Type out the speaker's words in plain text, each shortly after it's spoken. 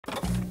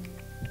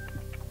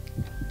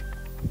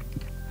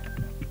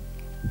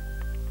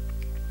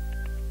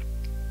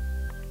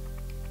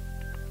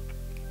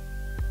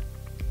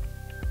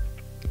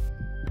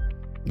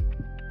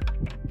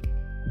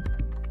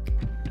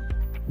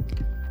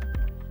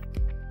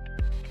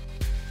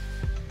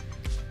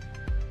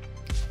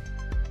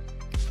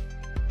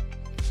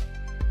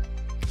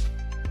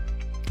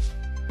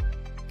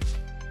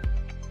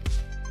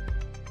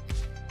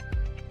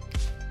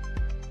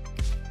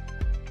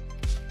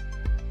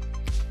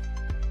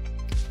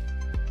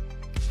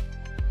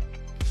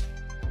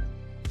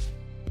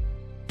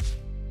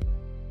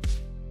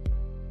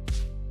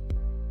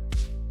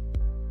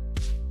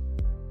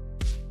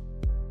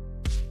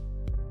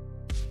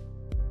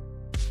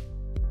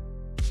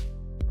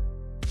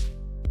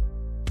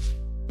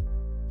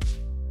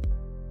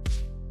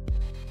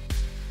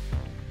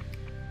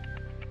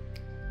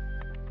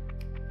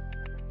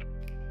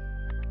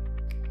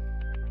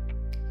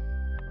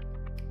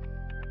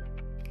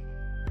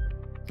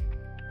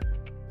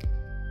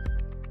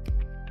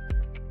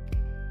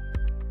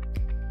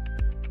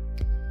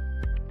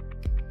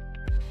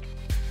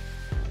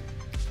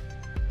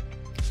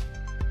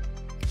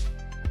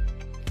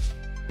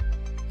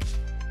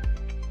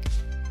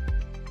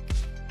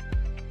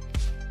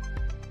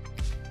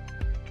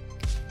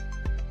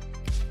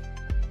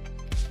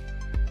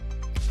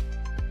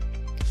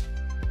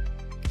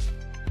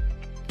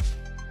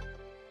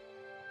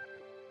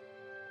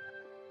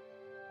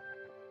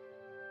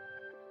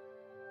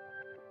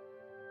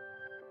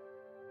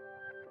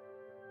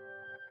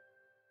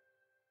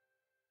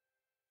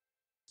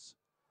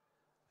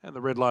And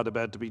the red light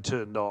about to be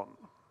turned on.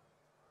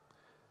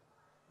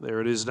 There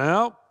it is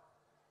now.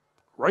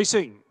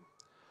 Racing.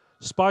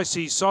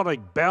 Spicy Sonic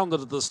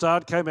bounded at the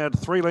start, came out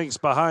 3 lengths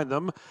behind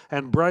them,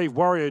 and Brave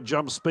Warrior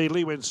jumped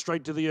speedily, went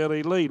straight to the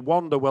early lead.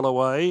 Wander well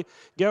away.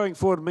 Going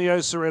forward, Mio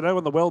Soretto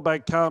and the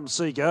well-backed Calm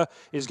Seeker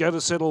is going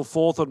to settle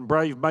fourth, and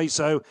Brave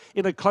Meso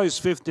in a close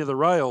fifth near the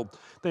rail.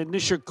 Then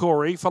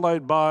Nishikori,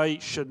 followed by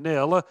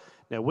Chanel.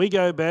 Now, We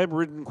Go Bam,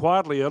 ridden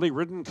quietly early,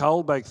 ridden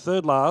cold, back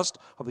third last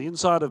on the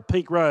inside of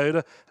Peak Road.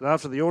 And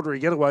after the orderly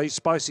getaway,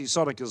 Spicy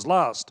Sonic is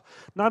last.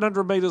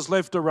 900 metres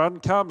left to run.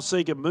 Calm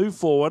Seeker moved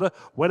forward,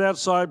 went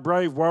outside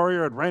Brave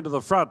Warrior and ran to the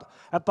front.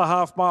 At the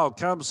half mile,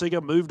 Calm Seeker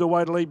moved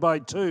away to lead by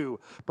 2.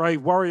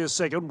 Brave Warrior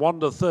second,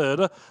 Wander third.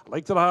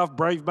 Length and a half,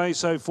 Brave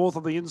Meso fourth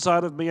on the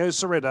inside of Mio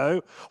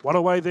Soretto. One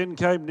away then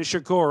came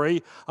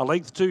Nishikori. A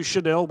length to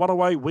Chanel. One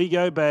away, We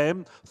Go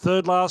Bam.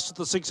 Third last at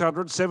the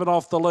 600, 7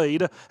 off the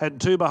lead. And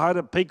 2 behind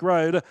at Peak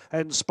Road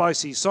and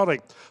Spicy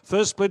Sonic.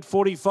 First split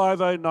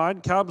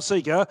 45.09. Calm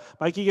Seeker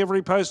making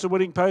every post a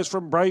winning post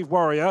from Brave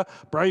Warrior.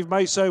 Brave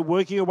Meso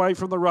working away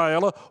from the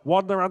rail.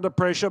 Wander under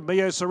pressure.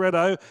 Mio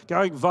Soretto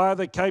going via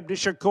the Cape.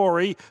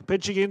 Nishikori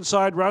pitching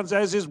inside runs,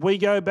 as is We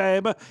Go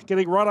Bam,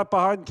 getting right up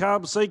behind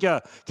Calm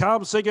Seeker.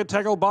 Calm Seeker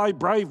tackled by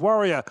Brave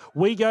Warrior.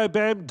 We Go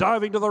Bam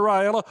diving to the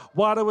rail.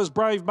 Wider was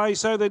Brave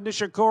Meso, then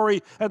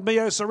Nishikori and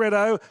Mio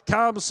Soretto.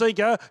 Calm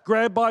Seeker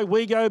grabbed by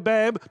We Go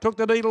Bam, took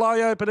the needle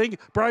eye opening.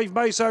 Brave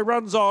Meso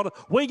runs on.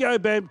 We Go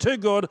Bam, too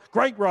good.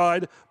 Great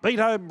ride. Beat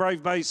home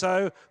Brave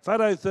Meso.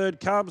 Photo third,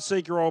 Calm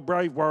Seeker or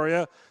Brave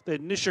Warrior.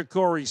 Then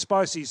Nishikori,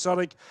 Spicy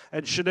Sonic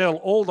and Chanel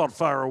all not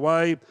far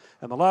away.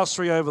 And the last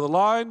 3 over the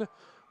line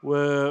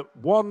were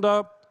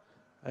Wander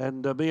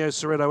and Mio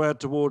Soretto out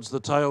towards the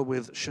tail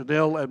with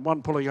Chanel, and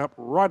one pulling up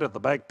right at the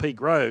back, Peak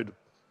Road.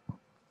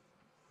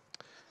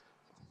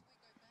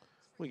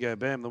 We Go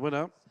Bam the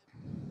winner.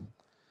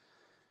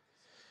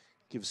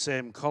 Give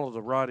Sam Collett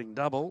a riding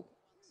double.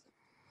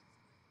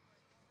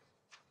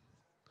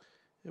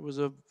 It was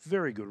a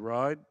very good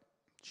ride.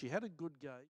 She had a good gate.